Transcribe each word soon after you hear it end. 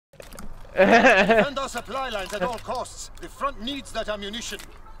Defend our supply lines at all costs. The front needs that ammunition.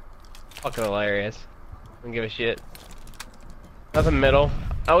 Fucking hilarious. I don't give a shit. Nothing middle.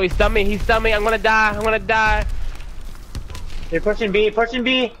 Oh, he stunned me. He stunned me. I'm gonna die. I'm gonna die. They're pushing B. Pushing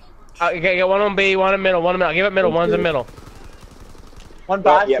B. Okay, get one on B, one in middle, one in middle. Give it middle. One's in middle. One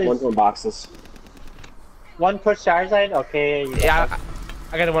box. Yeah, one's in boxes. One push our side. Okay. Yeah,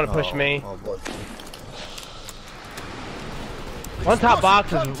 I got the one to push me. Oh boy. One top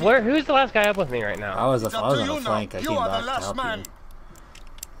box is where? Who's the last guy up with me right now? I was on the flank. I came are back the to last help man. you.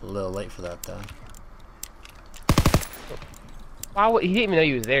 A little late for that though. Why would, he didn't even know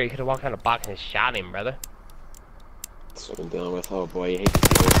you was there. He could have walked out of the box and shot him, brother. That's what I'm dealing with. Oh boy, I hate to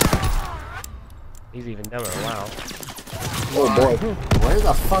see this. He's even dumber. Wow. Oh boy. Where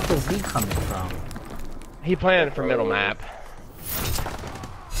the fuck is he coming from? He planned for middle map.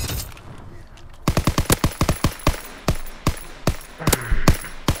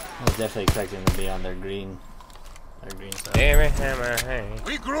 I was definitely expecting him to be on their green side. Damn it,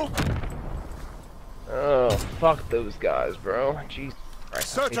 Regroup. oh, fuck those guys, bro. Jesus Christ.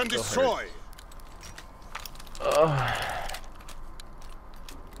 Search and destroy.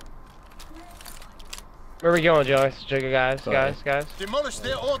 Where we going, Joyce? Guys. Demolish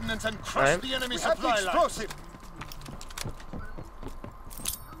their ordnance and crush the enemy supply line.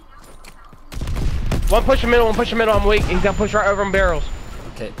 One push in middle, I'm weak. He's gonna push right over in barrels.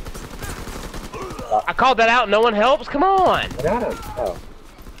 Okay. I called that out, no one helps? Come on! I got him. Oh.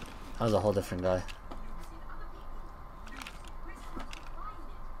 That was a whole different guy.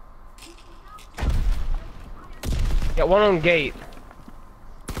 Got one on gate.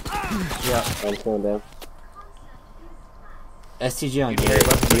 Yeah. One's going down. STG on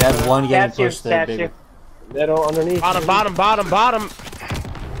gate. You have one getting pushed there, bigger. Middle, underneath. Bottom.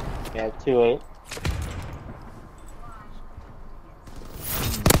 Yeah, 2-8.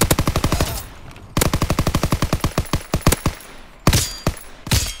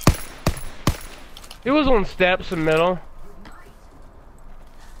 He was on steps in middle.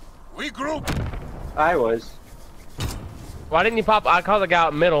 Regroup. I was. Why didn't you pop? I called the guy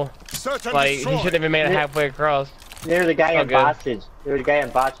out middle. Search and Like, he destroy. should have even made it halfway across. There's a guy Oh, in good. boxes. There was a guy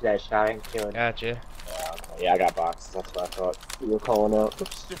in boxes that shot and killed. Gotcha. Yeah, okay. Yeah, I got boxes. That's what I thought. You were calling out.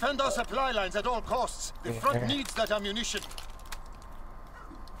 Oops. Defend our supply lines at all costs. The front needs that ammunition.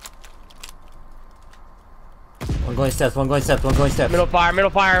 One going steps. Middle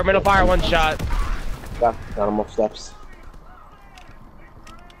fire, one shot. Got him off steps.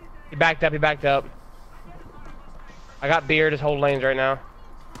 He backed up. I got beard, his whole lanes right now.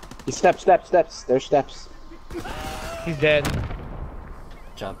 He steps. There's steps. He's dead.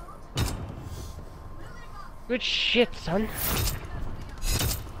 Jump. Good shit, son.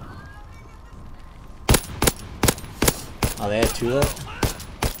 Oh, they had two though?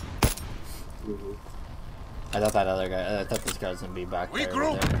 I thought that other guy, I thought this guy was gonna be back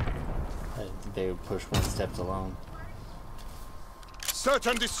there. They would push one steps alone. Search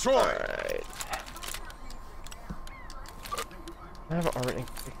and destroy. Alright. I have already.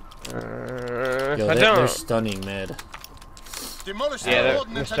 Yo, I they're don't. stunning mid. Demolish Yeah, their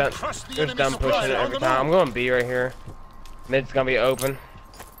ordnance and crush the they're enemy done supply pushing it line. every time. I'm going B right here. Mid's gonna be open.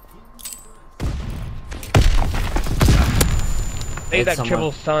 They Hit that someone.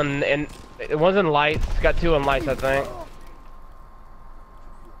 triple stun and it wasn't lights. Got two on lights, I think.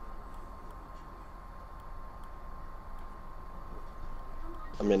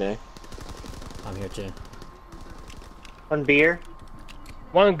 I'm in A. I'm here too. One beer.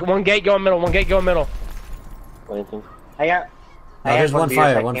 One gate going middle. Anything? I got. No, there's one beer, so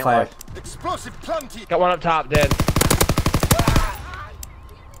I fire, one can't fire. watch. Explosive planted. Got one up top, dead.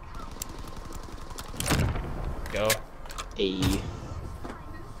 Go. A.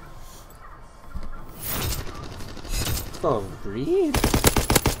 Oh, breathe.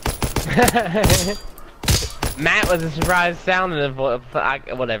 Matt was a surprise sound of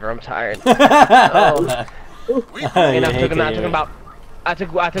whatever. I'm tired. Oh. And I took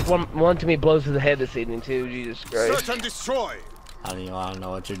one too many blows to the head this evening too. Jesus Christ. Search and destroy. I don't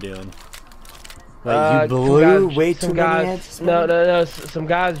know what you're doing. Like, you blew way too many heads? No. Some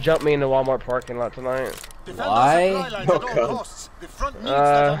guys jumped me in the Walmart parking lot tonight. Defend Why? our supply lines at all costs. The front needs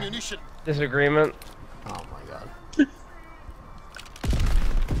that ammunition. Disagreement. Oh my god.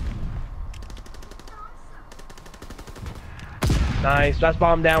 Nice. That's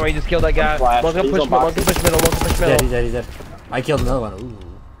bomb down where you just killed that guy. Flash. One can He's push on middle. One boxes. can push middle. He's dead. I killed another one. Ooh.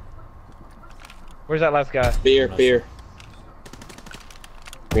 Where's that last guy? Beer.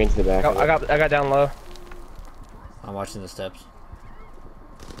 Green to the back. I got down low. I'm watching the steps.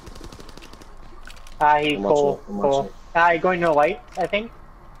 He I'm Cole. watching it. Going no light, I think.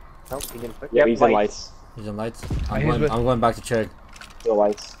 Nope, he didn't put. Yeah, he's in lights. He's in lights. He's I'm going back to check. Still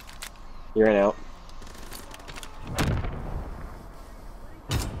lights. He ran out.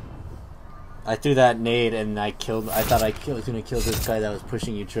 I threw that nade and I thought I was gonna kill this guy that was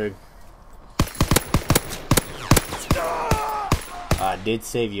pushing you, Trig. I did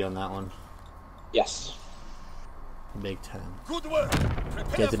save you on that one. Yes. Big time. Good work. Prepare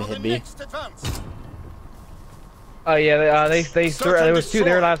Guys gonna for hit the B? next advance. Oh yeah, they threw, there was two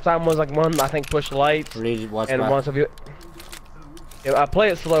there last time. Was like one I think pushed lights, Watch and back. once of you. Yeah, I play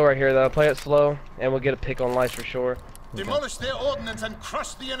it slow right here though. Play it slow, and we'll get a pick on lights for sure. Demolish their ordnance and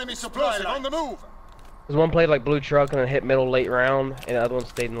crush the enemy supply line. On the move. Cause one played like blue truck and then hit middle late round, and the other one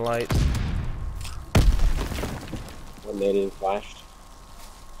stayed in the lights. One made it and flashed.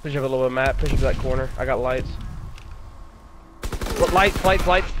 Push up a little bit, Matt. Push up to that corner. I got lights.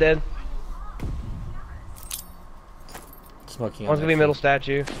 Lights, dead. Smoking. One's gonna be middle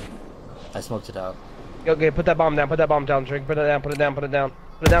statue. I smoked it out. Okay, put that bomb down. Put that bomb down, Trig. Put it down. Put it down. Put it down.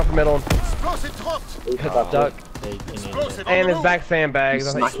 Put it down for middle. Explosive dropped. Duck. Explosive on And the his move. back sandbags.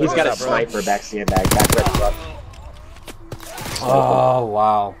 I think He's got a bro. sniper back sandbag. Back red truck. Oh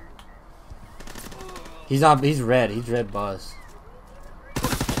wow. He's not. He's red. He's red boss.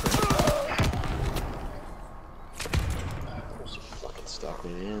 Fucking stuck,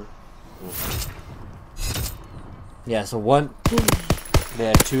 man. Yeah. So one. They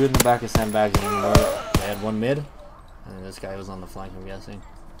had two in the back of sandbags and they had one mid, and then this guy was on the flank. I'm guessing.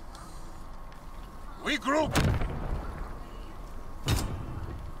 We group.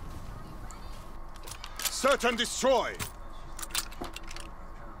 Search and destroy.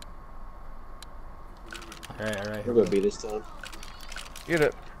 All right. We're gonna be this time. Get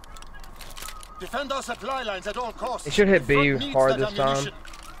it. Defend our supply lines at all costs. It should hit The front B needs hard that this time. ammunition.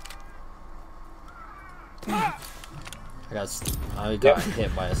 I got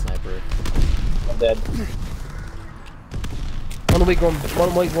hit by a sniper. I'm dead. One weak one.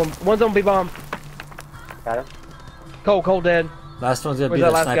 One's on B bomb. Got him. Cole dead. Last one's gonna Where's be that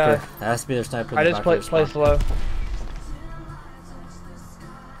their last sniper. guy? That has to be their sniper. I in the just back of play their spawn. slow.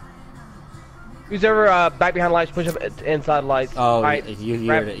 Who's ever back behind lights, push up inside lights. Oh, Right. you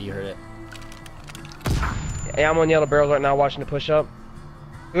Grab- heard it. You heard it. Yeah, I'm on yellow barrels right now watching the push up.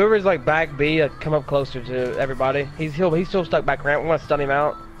 Whoever's like back B, come up closer to everybody. He's still stuck back ramp. We want to stun him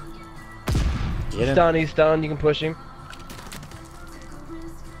out. Get him. He's stunned. You can push him.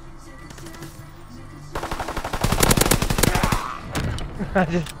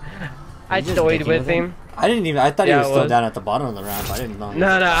 I You just toyed dicking with him. I didn't even. I thought Yeah, he was it still was. down at the bottom of the ramp. I didn't know. No,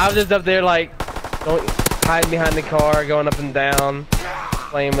 I was just up there like, don't hide behind the car, going up and down,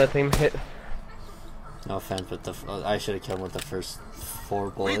 playing with him. Hit. No offense, but I should have killed him with the first 4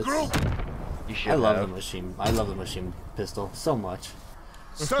 bullets. You should I love the have. machine. I love the machine pistol so much.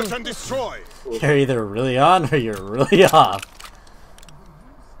 Search and destroy. You're either really on or you're really off.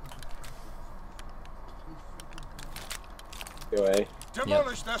 Go away.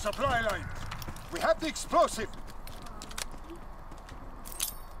 Demolish their supply line. We have the explosive.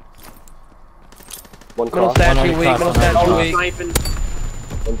 One Middle cross. statue on weak. cross, Middle one on statue cross. weak.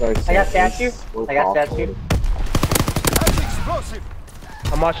 Sniping. I got statue. I got statue. Have the explosive.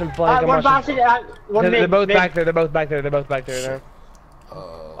 I'm watching flank. I'm One watching. box. One They're mid. both mid. back there. They're both back there. They're both back there. Now.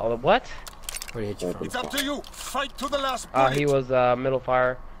 Oh, what? Where did he hit you from? It's up to you. Fight to the last Ah, bullet. he was middle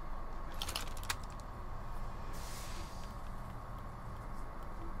fire.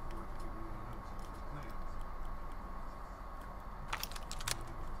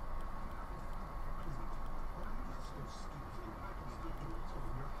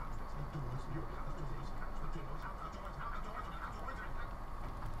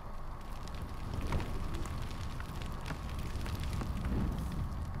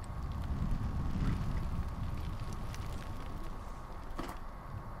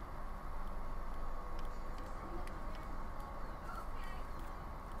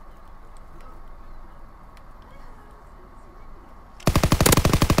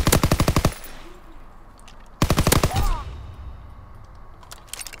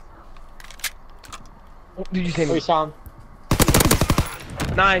 Oh, did you see We me? saw him.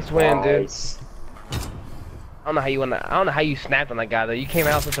 Nice win, dude. Nice. I don't know how you went. I don't know how you snapped on that guy though. You came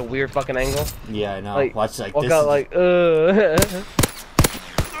out such a weird fucking angle. Yeah, I know. Like, Watch like walk this. out Is, like,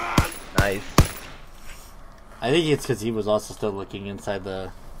 Nice. I think it's because he was also still looking inside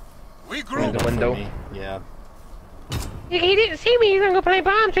the We group. The window. for me. Yeah. He didn't see me. He's gonna go play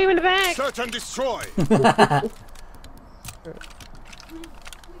bomb. See him in the back. Search and destroy.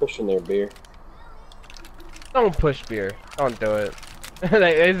 Pushing their beer. Don't push beer. Don't do it.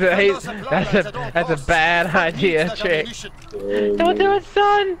 That's a bad idea, Trick. Don't do it,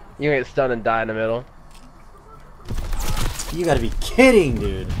 son! You get stunned and die in the middle. You gotta be kidding,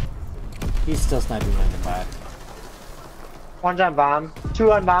 dude. He's still sniping me in the back. One's on bomb.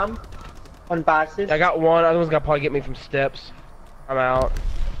 Two on bomb. One boxes. I got one. Other one's gonna probably get me from steps. I'm out.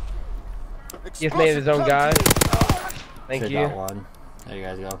 He just made his own guy. Thank you. Got one. There you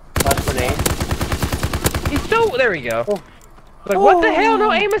guys go. That's grenade. He's so. There we go. Oh. Like, what the hell?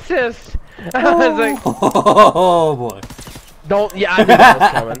 No aim assist. I was like, oh boy. Don't. Yeah, I knew that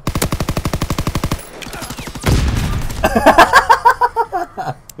was coming.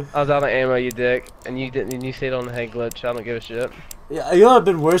 I was out of ammo, you dick, and you didn't. And you stayed on the head glitch. I don't give a shit. Yeah, you would have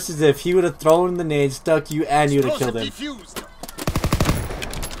been worse as if he would have thrown the nade, stuck you, and you would have killed him.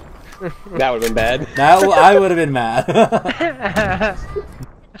 That would have been bad. That I would have been mad.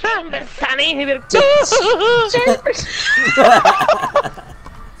 Sonny, he would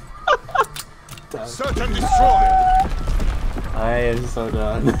Search and destroy. I am so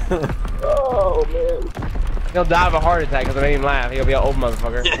done. Oh man. He'll die of a heart attack because I made him laugh. He'll be an old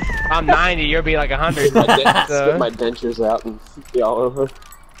motherfucker. I'm 90, you'll be like 100. Spit my dentures out and be all over.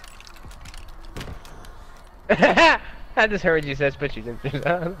 I just heard you say spit your dentures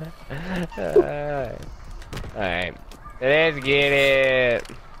out. Alright. Let's get it.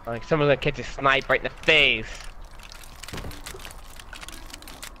 Like someone's gonna catch a snipe right in the face.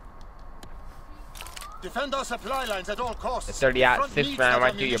 Defend our supply lines at all costs. The 30 out 6 round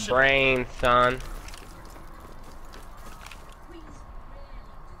right through your brain, son.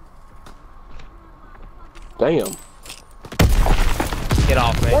 Damn. Get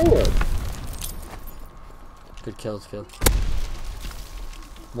off me. Damn. Good kills, kill.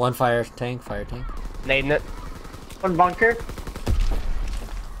 One fire tank. Nading it. One bunker.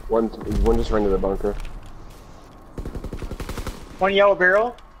 One just ran to the bunker. One yellow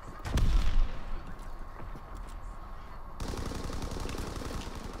barrel.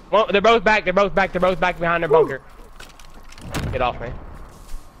 Well, they're both back behind their bunker. Get off me.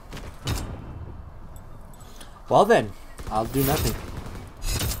 Well then, I'll do nothing.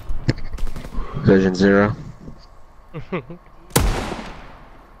 Vision 0.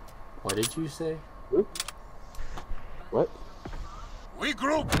 What did you say? What? We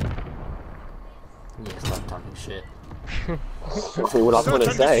group. Yeah, stop talking shit. What else want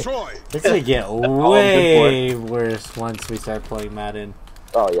to say? It's gonna get way worse once we start playing Madden.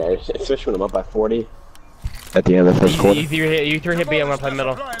 Oh yeah, especially when I'm up by 40. At the end of the first quarter. You threw hit B, I'm gonna play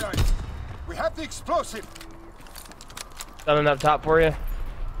middle. We have the explosive. Something up top for you.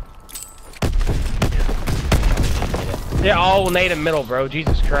 They're all nade in middle, bro.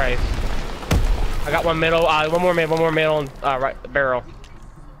 Jesus Christ. I got one middle, one more middle, and right barrel.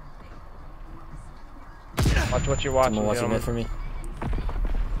 Watch what you're watching. Someone watching it for me?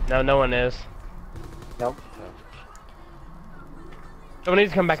 No, no one is. Nope. Someone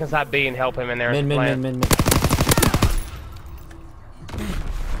needs to come back inside B and help him in there. Mid.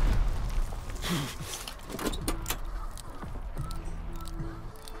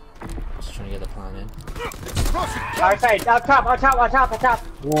 Just trying to get the plan in. Outside, up top. I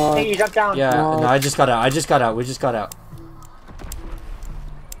think you jumped down. Yeah, no, I just got out. We just got out.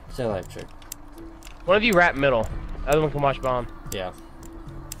 Stay alive, Trick. One of you wrap middle. The other one can watch bomb. Yeah.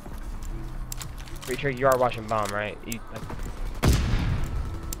 Pretty sure you are watching bomb, right?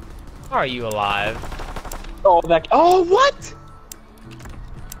 Are you alive? Oh, that. Oh, what?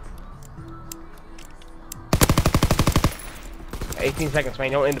 Yeah, 18 seconds, man.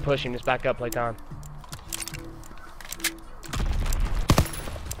 You don't need to push him. Just back up, play time.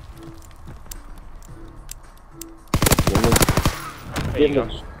 There you go.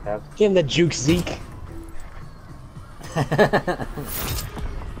 Give him the juke, Zeke.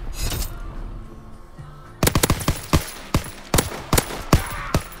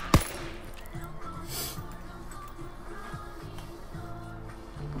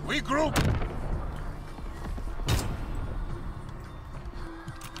 We group.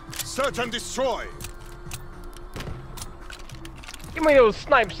 Search and destroy. Give me those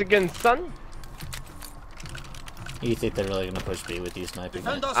snipes again, son. You think they're really gonna push B with you sniping?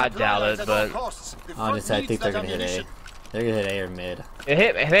 I doubt it, but honestly, I think they're gonna hit A. They're gonna hit A or mid. They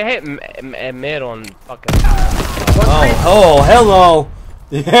hit mid on fucking. Oh, hello!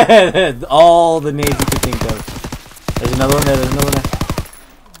 Yeah, all the names you could think of. There's another one there.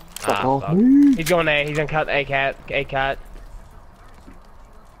 Ah, fuck. He's going A. He's gonna cut A cat.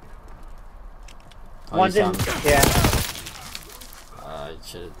 Oh, One's in. Yeah.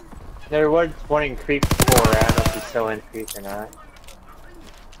 Shit. There was one in creep 4. I don't know if he's still in creep or not.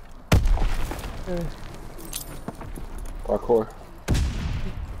 Parkour.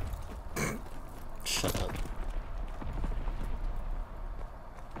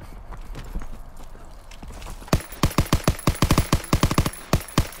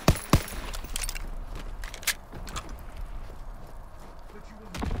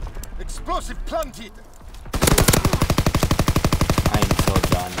 planted. I am so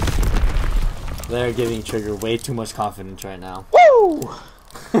done. They're giving Trigger way too much confidence right now. Woo!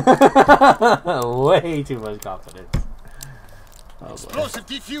 Way too much confidence. Oh, boy. Explosive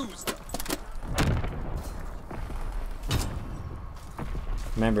defused.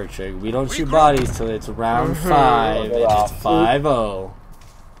 Remember, Trig, we don't shoot bodies till it's round 5 and it's 5-0.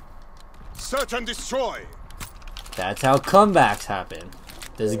 Search and destroy. That's how comebacks happen.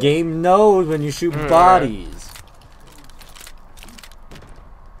 This game knows when you shoot bodies.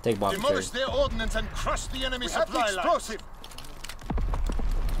 Take bomb, Demolish Trig. their ordnance and crush the enemy supply line. Explosive.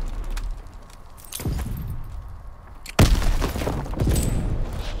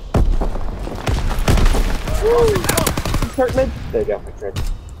 Hurt mid. There you go. I tried.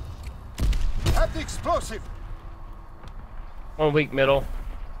 Have the explosive. One weak middle.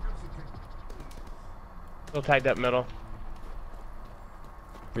 Still tagged up middle.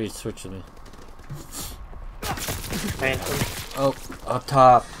 Reed, switch to me. Phantom. Oh, up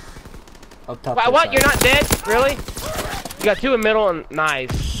top. Up top. What? You're not dead? Really? You got 2 in middle and nice.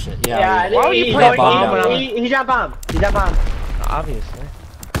 Shit, yeah. Yeah, Why would you he's play going- bomb when I'm- He's got bomb. He's got bomb. Obviously.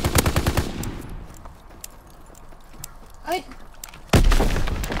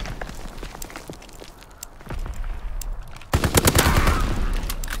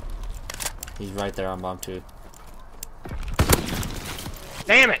 He's right there on bomb too.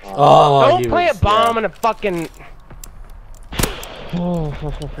 Damn it! Oh, Don't you play a was- bomb yeah. in a fucking.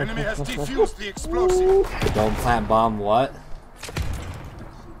 Enemy has defused the explosive. Don't plant bomb. What?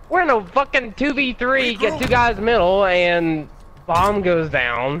 We're in a fucking 2v3. Get 2 guys middle and bomb goes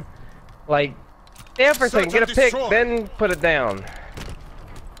down. Like, stand for a second, get a pick, then put it down.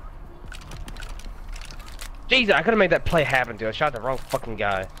 Jesus, I could have made that play happen to. I shot the wrong fucking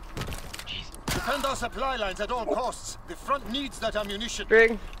guy. Defend our supply lines at all costs. The front needs that ammunition.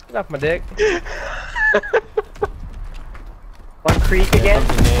 Trig, get off my dick. One creek again.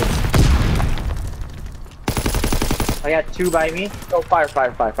 Something made. I got 2 by me. Oh, fire.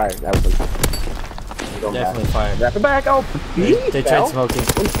 That was it. Definitely fire. Wrap it back. Oh, They tried smoking.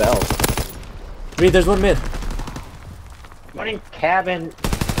 One fell. Reed, there's one mid. one in cabin.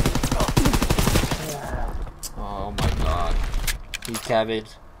 Oh my god. He cabbage.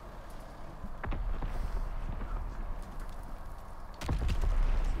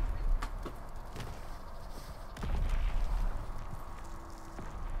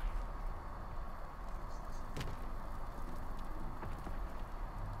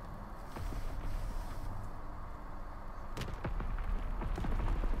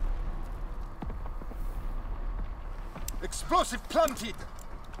 Explosive planted.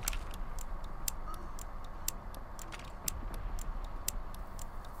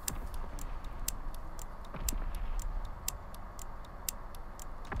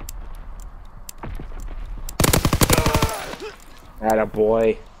 Atta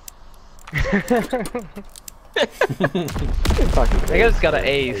boy. I just got an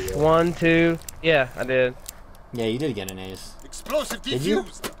ace. 1, 2. Yeah, I did. Yeah, you did get an ace. Explosive Did you?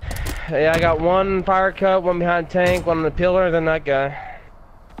 defused. Yeah, I got 1 fire cut, 1 behind tank, 1 on the pillar, then that guy.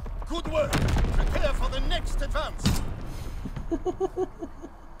 Good work. Prepare for the next advance.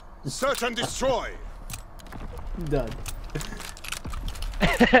 Search and destroy. Done.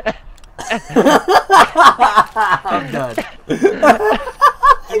 I'm done.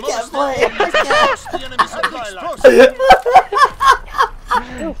 I can't play. The enemy supply line.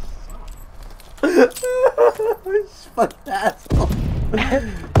 Fuck that. Oh,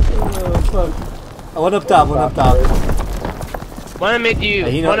 fuck. One up top, one up top. One in mid you,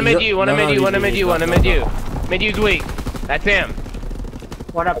 He know- one in he mid know- you, one in no, mid you, no, one in he's mid you, weak. one in mid you. Mid you's weak. That's him.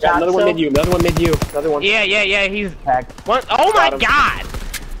 One up I got top. another one still. mid you. Another one mid you. Another one. Yeah, he's Tag. one. Oh my Got him. god!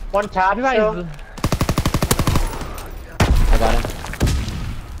 One top. You guys, Still. I got him.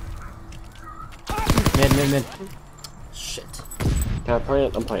 Mid. Shit. Can I play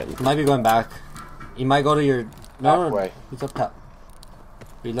it? I'm playing. He might be going back. He might go to your... No, Halfway. he's up top.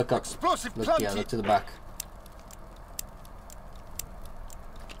 We look up. Explosive Look, planted. yeah, look to the back.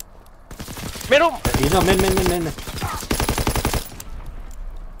 middle. He's no, mid.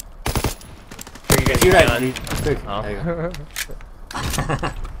 You're You're right. Quick. Oh. There you go.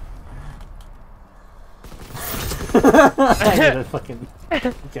 I did a fucking...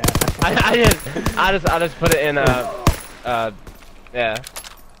 Okay. I just put it in yeah. yeah.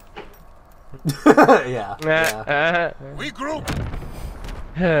 Regroup.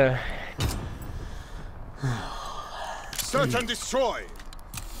 Search and destroy.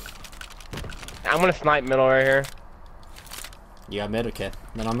 I'm gonna snipe middle right here. You got mid? Okay.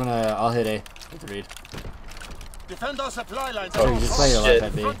 Then I'll hit A with the read. Defend our supply lines at Oh, all You just costs. play your life shit.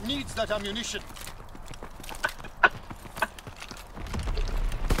 at B. Front needs that ammunition.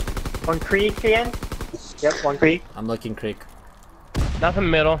 One creek again. Yep, one creek. I'm looking creek. Nothing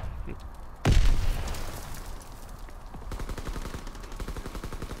middle.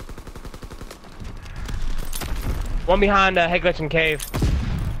 One behind Head Glitch and Cave.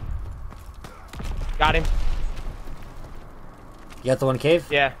 Got him. You got the one cave?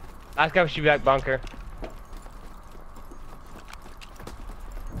 Yeah. Last guy should be back bunker.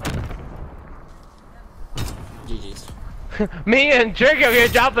 GG's. Me and Trick over here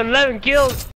dropping 11 kills.